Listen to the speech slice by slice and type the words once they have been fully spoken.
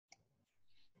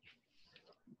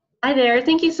Hi there.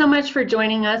 Thank you so much for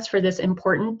joining us for this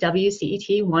important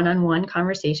WCET one-on-one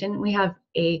conversation. We have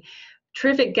a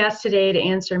terrific guest today to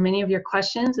answer many of your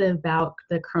questions about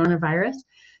the coronavirus.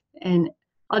 And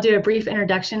I'll do a brief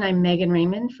introduction. I'm Megan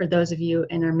Raymond. For those of you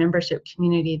in our membership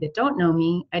community that don't know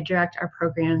me, I direct our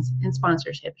programs and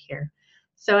sponsorship here.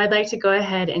 So I'd like to go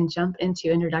ahead and jump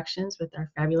into introductions with our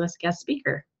fabulous guest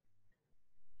speaker.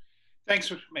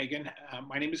 Thanks, Megan.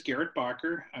 My name is Gerrit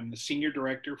Bakker. I'm the Senior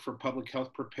Director for Public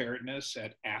Health Preparedness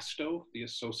at ASTO, the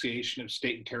Association of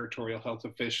State and Territorial Health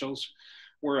Officials.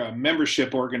 We're a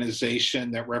membership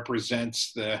organization that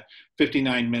represents the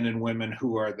 59 men and women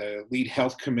who are the lead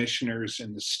health commissioners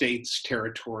in the states,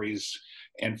 territories,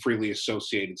 and freely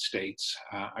associated states.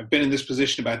 I've been in this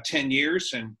position about 10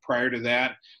 years, and prior to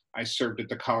that, I served at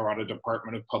the Colorado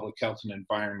Department of Public Health and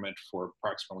Environment for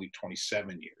approximately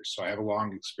 27 years. So I have a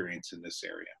long experience in this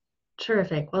area.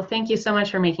 Terrific. Well, thank you so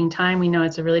much for making time. We know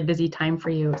it's a really busy time for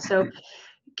you. So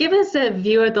give us a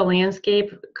view of the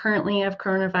landscape currently of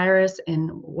coronavirus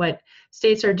and what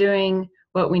states are doing,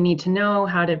 what we need to know,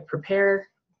 how to prepare.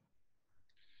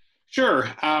 Sure.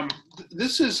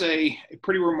 This is a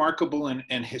pretty remarkable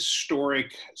and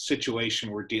historic situation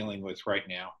we're dealing with right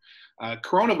now.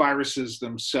 Coronaviruses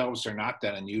themselves are not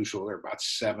that unusual. There are about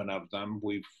 7 of them.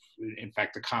 In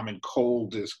fact, the common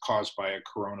cold is caused by a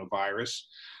coronavirus.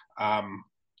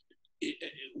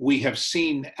 We have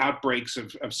seen outbreaks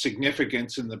of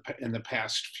significance in the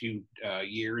past few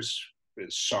years,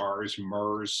 SARS,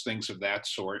 MERS, things of that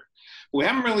sort. We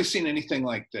haven't really seen anything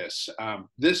like this.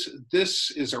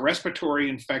 This is a respiratory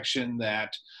infection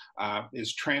that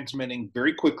is transmitting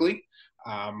very quickly.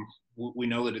 We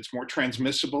know that it's more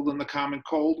transmissible than the common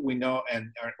cold. We know,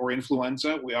 or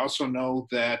influenza. We also know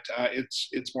that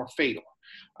it's more fatal.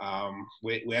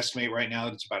 We estimate right now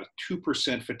that it's about a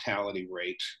 2% fatality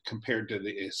rate compared to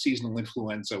the seasonal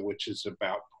influenza, which is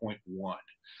about 0.1.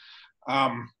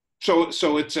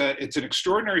 So it's an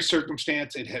extraordinary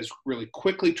circumstance. It has really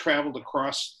quickly traveled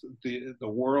across the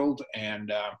world,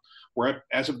 and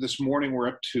as of this morning, we're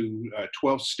up to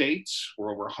 12 states.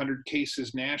 We're over 100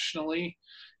 cases nationally,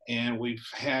 and we've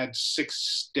had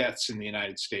 6 deaths in the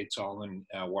United States, all in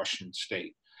Washington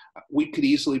State. We could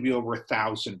easily be over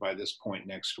 1,000 by this point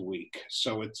next week.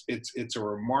 So it's a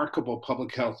remarkable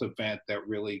public health event that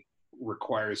really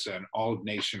requires an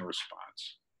all-nation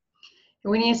response.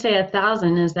 When you say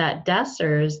 1,000, is that deaths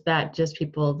or is that just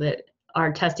people that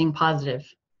are testing positive?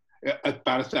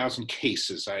 About 1,000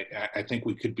 cases. I think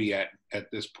we could be at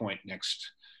this point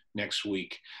next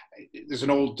week. There's an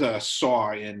old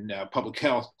saw in public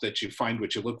health that you find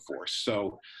what you look for.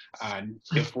 So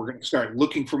if we're going to start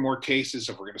looking for more cases,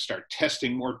 if we're going to start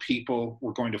testing more people,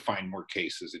 we're going to find more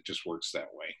cases. It just works that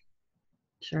way.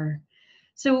 Sure.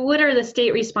 So what are the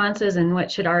state responses and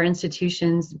what should our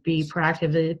institutions be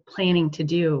proactively planning to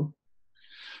do?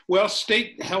 Well,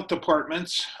 state health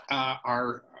departments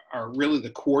are really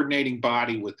the coordinating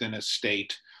body within a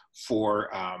state for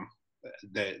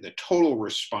the total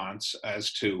response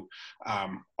as to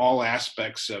all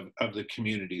aspects of the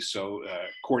community. So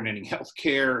coordinating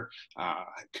healthcare,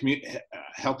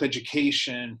 health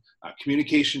education,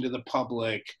 communication to the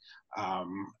public,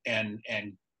 and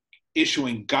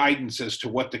issuing guidance as to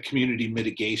what the community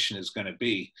mitigation is going to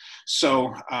be.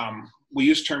 So we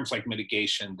use terms like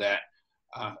mitigation that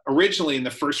originally in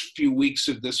the first few weeks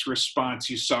of this response,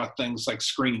 you saw things like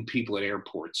screening people at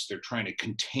airports. They're trying to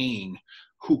contain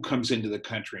who comes into the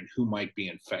country and who might be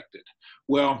infected.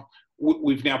 Well,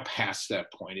 we've now passed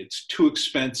that point. It's too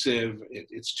expensive.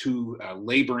 It's too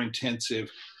labor intensive.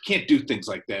 Can't do things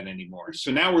like that anymore.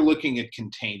 So now we're looking at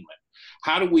containment.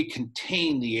 How do we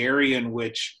contain the area in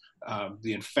which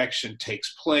the infection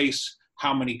takes place?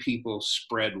 How many people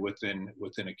spread within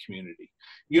a community?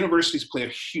 Universities play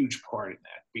a huge part in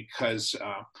that because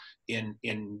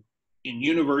in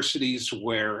universities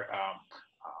where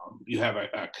you have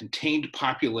a contained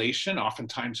population,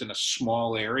 oftentimes in a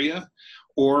small area,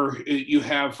 or you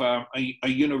have a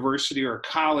university or a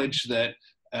college that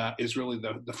is really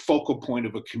the focal point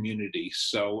of a community.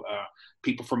 So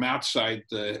people from outside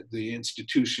the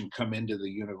institution come into the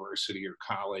university or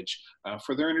college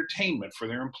for their entertainment, for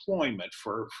their employment,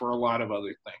 for a lot of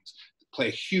other things. They play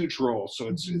a huge role. So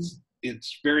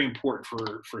it's very important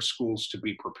for schools to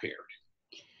be prepared.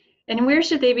 And where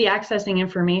should they be accessing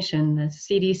information? The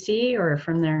CDC or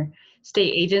from their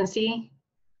state agency?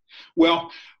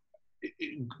 Well,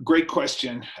 great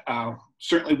question.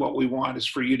 Certainly what we want is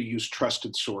for you to use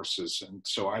trusted sources. And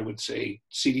so I would say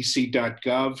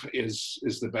cdc.gov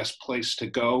is the best place to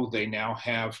go. They now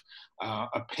have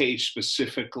a page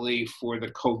specifically for the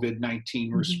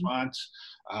COVID-19 response.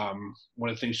 One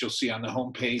of the things you'll see on the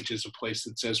homepage is a place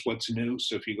that says what's new.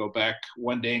 So if you go back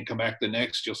one day and come back the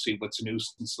next, you'll see what's new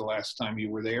since the last time you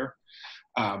were there.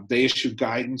 They issue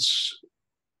guidance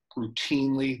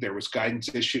routinely. There was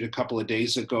guidance issued a couple of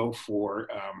days ago for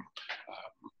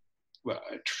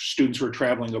students who are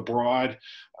traveling abroad.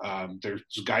 There's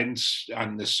guidance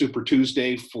on the Super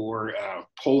Tuesday for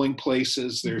polling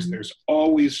places. There's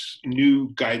always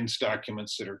new guidance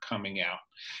documents that are coming out.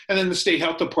 And then the state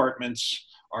health departments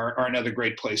are another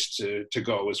great place to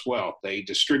go as well. They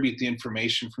distribute the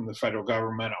information from the federal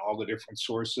government, all the different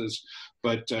sources,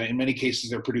 but in many cases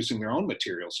they're producing their own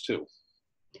materials too.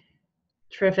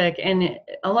 Terrific. And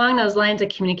along those lines of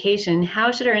communication,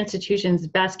 how should our institutions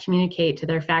best communicate to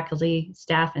their faculty,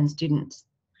 staff, and students?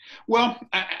 Well,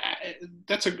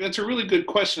 that's a really good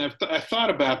question. I've thought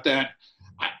about that.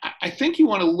 I think you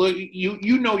want to look.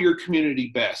 You know your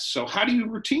community best. So how do you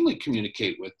routinely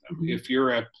communicate with them? Mm-hmm.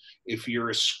 If you're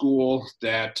a school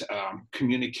that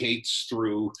communicates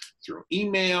through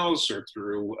emails or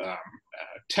through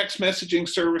text messaging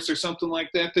service or something like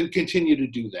that, then continue to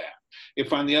do that.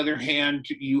 If, on the other hand,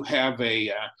 you have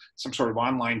some sort of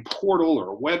online portal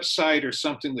or a website or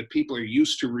something that people are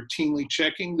used to routinely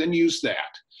checking, then use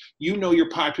that. You know your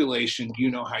population. You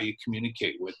know how you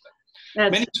communicate with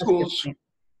them.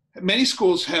 Many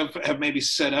schools have maybe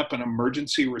set up an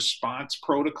emergency response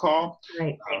protocol,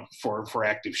 right, for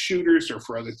active shooters or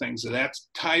for other things of that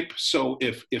type. So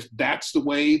if that's the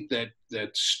way that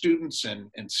students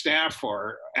and staff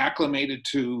are acclimated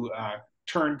to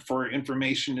turn for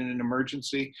information in an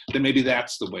emergency, then maybe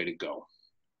that's the way to go.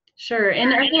 Sure.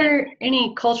 And are there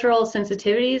any cultural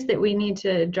sensitivities that we need to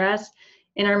address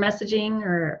in our messaging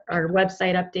or our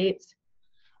website updates?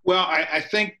 Well, I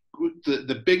think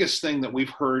the biggest thing that we've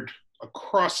heard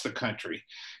across the country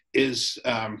is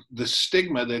the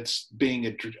stigma that's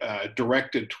being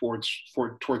directed towards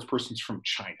persons from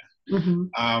China.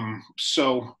 Mm-hmm.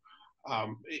 So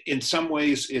in some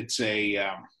ways, it's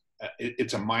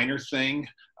a minor thing.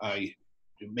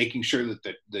 Making sure that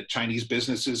the Chinese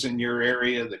businesses in your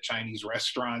area, the Chinese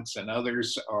restaurants and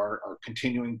others are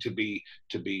continuing to be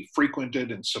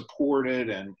frequented and supported,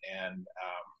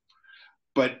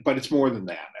 but it's more than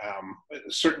that.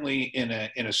 Certainly in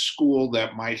a school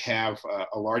that might have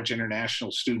a large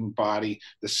international student body,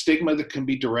 the stigma that can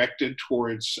be directed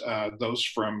towards those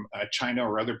from China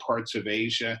or other parts of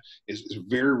Asia is a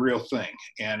very real thing.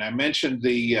 And I mentioned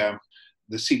the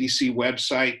CDC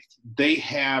website. They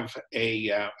have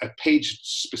a page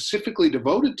specifically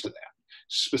devoted to that,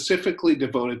 specifically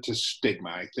devoted to stigma.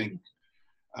 I think,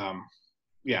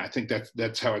 I think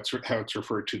that's how it's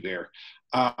referred to there.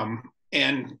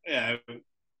 And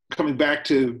coming back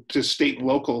to state and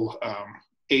local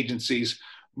agencies,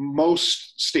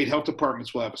 most state health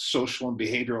departments will have a social and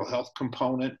behavioral health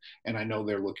component, and I know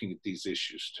they're looking at these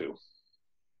issues too.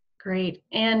 Great.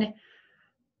 And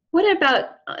what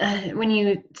about when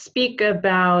you speak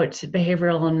about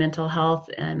behavioral and mental health?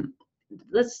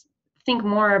 Let's think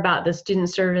more about the student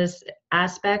service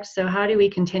aspect. So how do we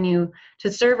continue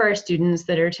to serve our students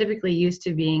that are typically used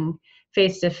to being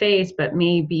face-to-face but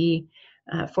may be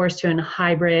forced to a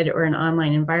hybrid or an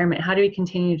online environment? How do we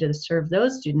continue to serve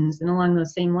those students? And along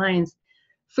those same lines,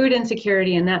 food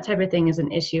insecurity and that type of thing is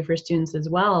an issue for students as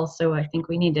well. So I think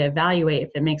we need to evaluate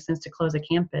if it makes sense to close a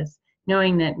campus,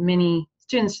 knowing that many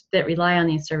students that rely on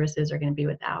these services are going to be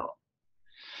without.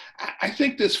 I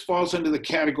think this falls into the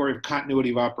category of continuity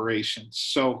of operations.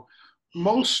 So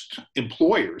most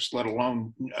employers, let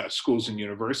alone schools and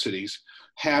universities,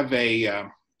 have a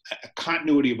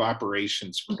continuity of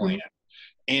operations plan. Mm-hmm.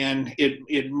 And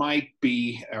it might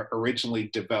be originally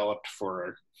developed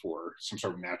for some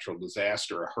sort of natural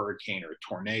disaster, a hurricane or a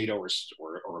tornado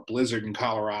or a blizzard in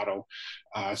Colorado.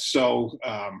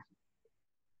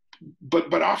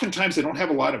 But oftentimes they don't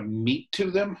have a lot of meat to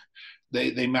them.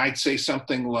 They might say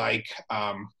something like,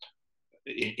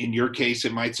 in your case,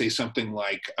 it might say something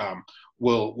like,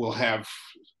 we'll have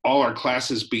all our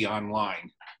classes be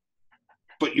online.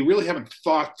 But you really haven't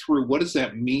thought through, what does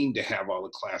that mean to have all the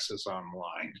classes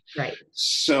online? Right.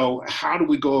 So how do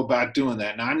we go about doing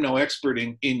that? Now, I'm no expert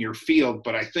in your field,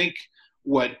 but I think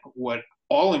what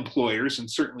all employers, and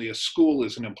certainly a school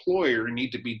as an employer,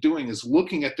 need to be doing is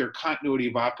looking at their continuity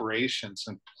of operations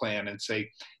and plan and say,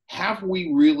 have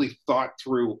we really thought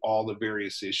through all the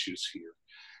various issues here?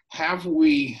 Have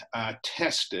we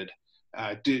tested?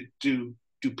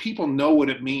 Do people know what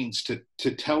it means to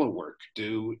telework?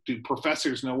 Do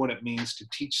professors know what it means to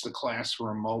teach the class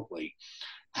remotely?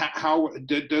 How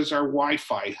does our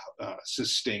Wi-Fi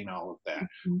sustain all of that?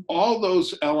 Mm-hmm. All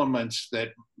those elements that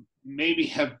maybe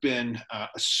have been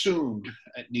assumed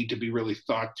need to be really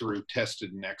thought through,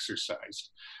 tested, and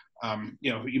exercised.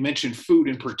 You mentioned food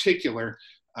in particular.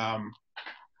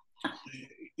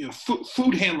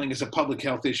 Food handling is a public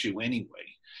health issue anyway.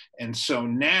 And so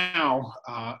now,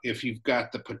 if you've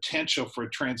got the potential for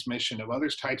transmission of other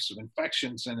types of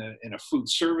infections in a food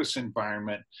service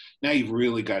environment, now you've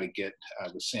really got to get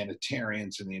the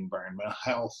sanitarians and the environmental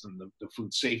health and the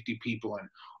food safety people and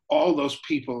all those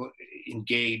people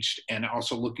engaged, and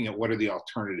also looking at what are the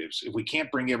alternatives. If we can't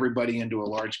bring everybody into a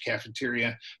large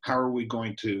cafeteria, how are we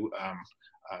going to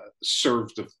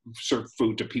serve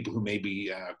food to people who may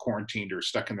be quarantined or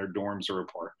stuck in their dorms or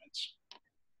apartments?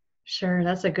 Sure,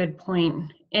 that's a good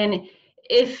point. And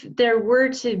if there were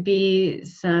to be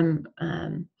some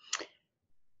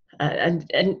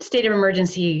a state of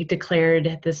emergency declared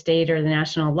at the state or the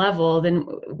national level, then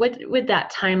what would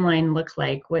that timeline look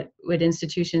like? What would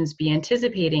institutions be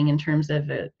anticipating in terms of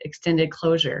an extended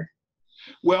closure?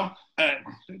 Well,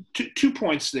 2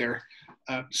 points there.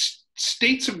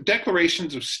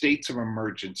 Declarations of states of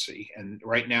emergency, and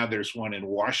right now there's one in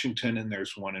Washington and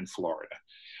there's one in Florida,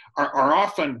 are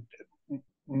often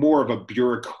more of a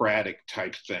bureaucratic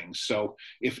type thing. So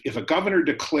if a governor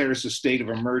declares a state of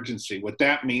emergency, what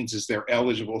that means is they're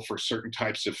eligible for certain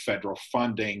types of federal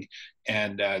funding,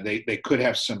 and they could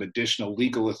have some additional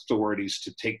legal authorities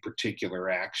to take particular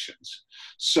actions.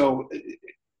 So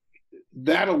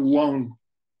that alone,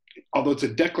 although it's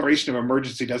a declaration of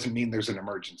emergency, doesn't mean there's an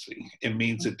emergency. It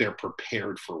means that they're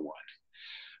prepared for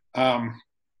one.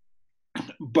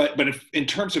 But if, in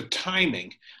terms of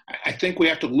timing, I think we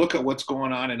have to look at what's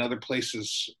going on in other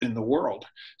places in the world.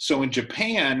 So in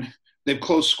Japan, they've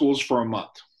closed schools for a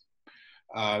month.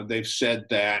 They've said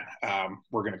that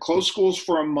we're going to close schools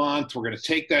for a month. We're going to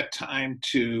take that time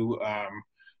to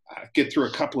get through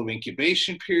a couple of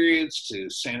incubation periods to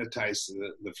sanitize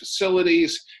the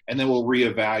facilities, and then we'll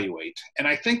reevaluate. And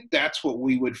I think that's what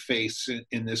we would face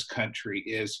in this country,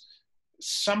 is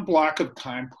some block of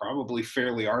time, probably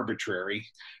fairly arbitrary,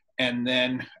 and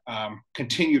then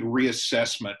continued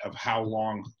reassessment of how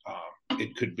long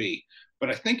it could be.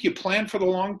 But I think you plan for the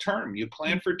long term. You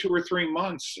plan for 2 or 3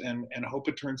 months and hope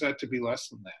it turns out to be less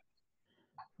than that.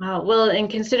 Wow. Well, and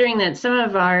considering that some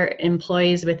of our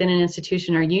employees within an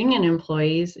institution are union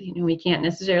employees, we can't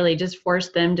necessarily just force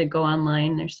them to go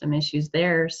online. There's some issues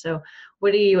there. So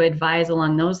what do you advise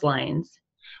along those lines?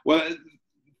 Well,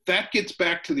 that gets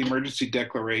back to the emergency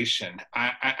declaration.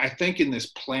 I think in this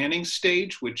planning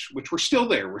stage, which we're still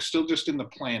there, we're still just in the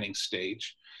planning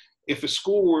stage. If a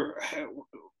school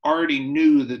already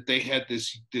knew that they had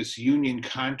this union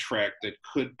contract that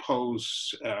could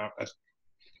pose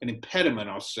an impediment,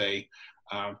 I'll say,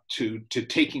 to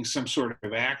taking some sort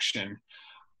of action,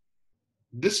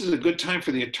 this is a good time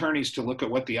for the attorneys to look at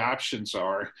what the options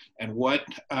are and what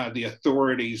the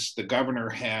authorities the governor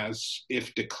has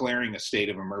if declaring a state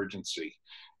of emergency.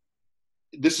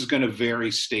 This is going to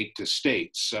vary state to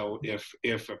state. So if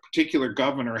a particular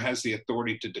governor has the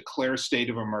authority to declare a state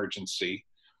of emergency,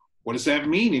 what does that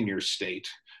mean in your state?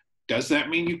 Does that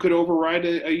mean you could override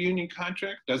a union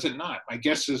contract? Does it not? My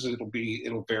guess is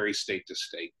it'll vary state to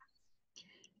state.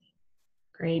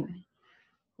 Great.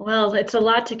 Well, it's a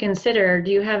lot to consider. Do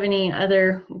you have any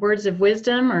other words of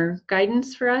wisdom or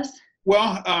guidance for us?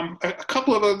 Well, a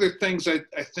couple of other things I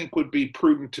think would be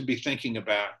prudent to be thinking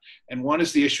about, and one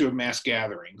is the issue of mass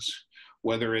gatherings,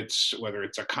 whether it's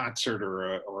a concert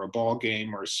or a ball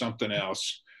game or something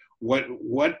else.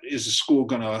 What is the school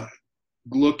going to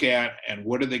look at, and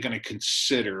what are they going to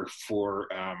consider for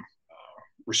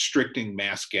restricting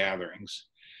mass gatherings?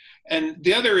 And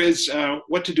the other is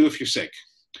what to do if you're sick.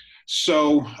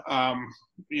 So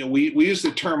we use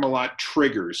the term a lot,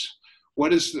 triggers.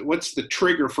 What's the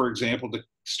trigger, for example, to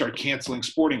start canceling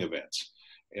sporting events?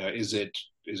 Is it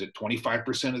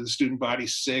 25% of the student body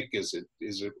sick? Is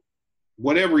it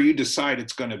whatever you decide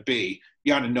it's going to be?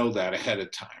 You ought to know that ahead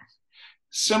of time.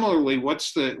 Similarly,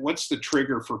 what's the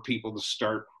trigger for people to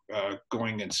start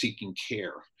going and seeking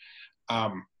care?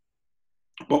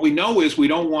 What we know is we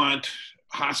don't want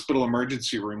hospital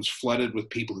emergency rooms flooded with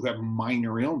people who have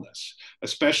minor illness,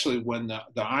 especially when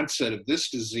the onset of this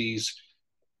disease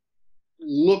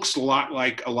looks a lot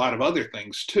like a lot of other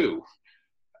things too.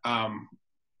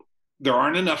 There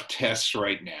aren't enough tests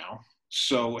right now,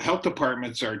 so health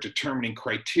departments are determining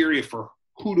criteria for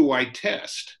who do I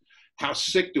test? How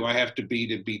sick do I have to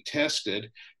be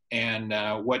tested? And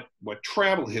what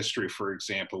travel history, for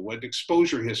example, what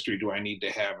exposure history do I need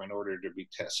to have in order to be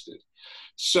tested?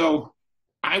 So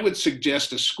I would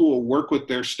suggest a school work with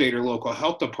their state or local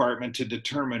health department to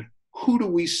determine who do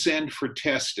we send for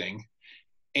testing,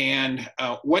 And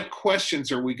what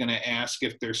questions are we going to ask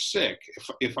if they're sick?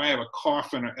 If I have a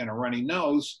cough and a runny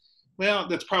nose, well,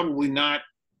 that's probably not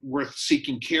worth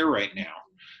seeking care right now.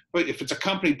 But if it's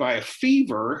accompanied by a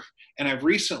fever and I've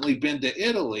recently been to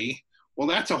Italy, well,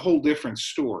 that's a whole different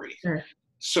story. Sure.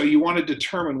 So you want to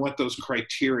determine what those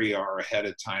criteria are ahead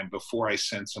of time before I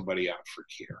send somebody out for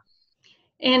care.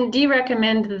 And do you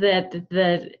recommend that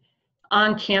the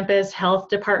on-campus health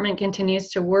department continues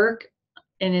to work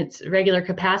in its regular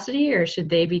capacity, or should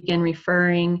they begin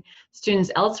referring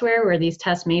students elsewhere where these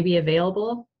tests may be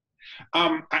available?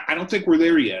 I don't think we're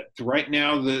there yet. Right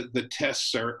now, the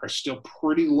tests are still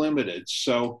pretty limited.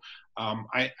 So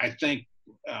I think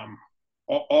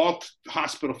all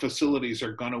hospital facilities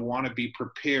are going to want to be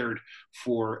prepared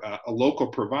for a local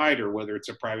provider, whether it's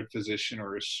a private physician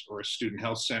or a student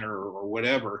health center or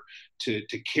whatever, to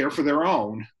care for their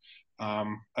own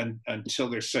until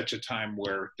there's such a time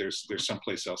where there's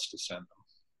someplace else to send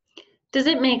them. Does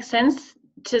it make sense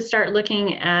to start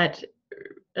looking at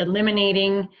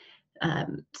eliminating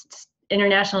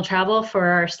international travel for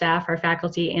our staff, our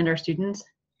faculty, and our students?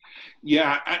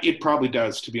 Yeah, it probably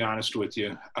does, to be honest with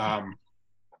you.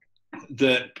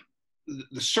 The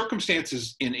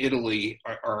circumstances in Italy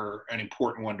are an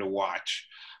important one to watch.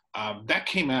 That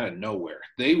came out of nowhere.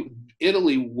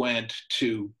 Italy went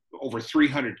to over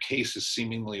 300 cases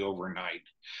seemingly overnight.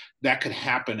 That could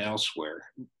happen elsewhere.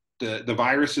 The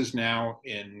virus is now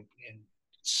in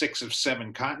 6 of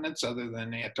 7 continents other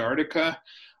than Antarctica.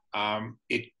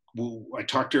 I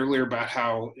talked earlier about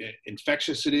how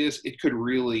infectious it is. It could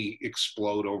really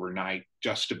explode overnight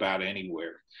just about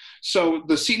anywhere. So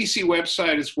the CDC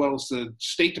website, as well as the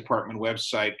State Department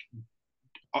website,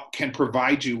 can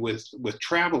provide you with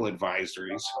travel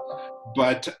advisories,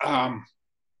 but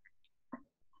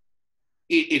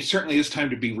it certainly is time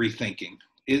to be rethinking.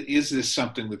 Is this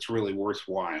something that's really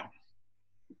worthwhile?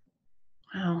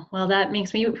 Wow. Well, that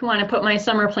makes me want to put my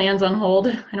summer plans on hold.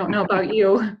 I don't know about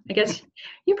you. I guess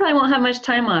you probably won't have much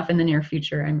time off in the near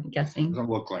future, I'm guessing. Doesn't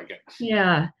look like it.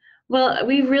 Yeah. Well,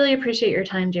 we really appreciate your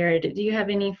time, Gerrit. Do you have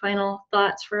any final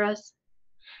thoughts for us?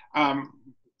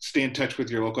 Stay in touch with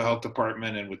your local health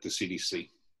department and with the CDC.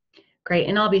 Great.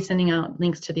 And I'll be sending out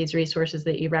links to these resources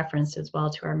that you referenced as well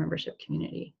to our membership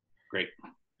community. Great.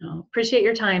 Appreciate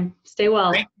your time. Stay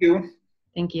well. Thank you.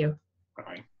 Thank you.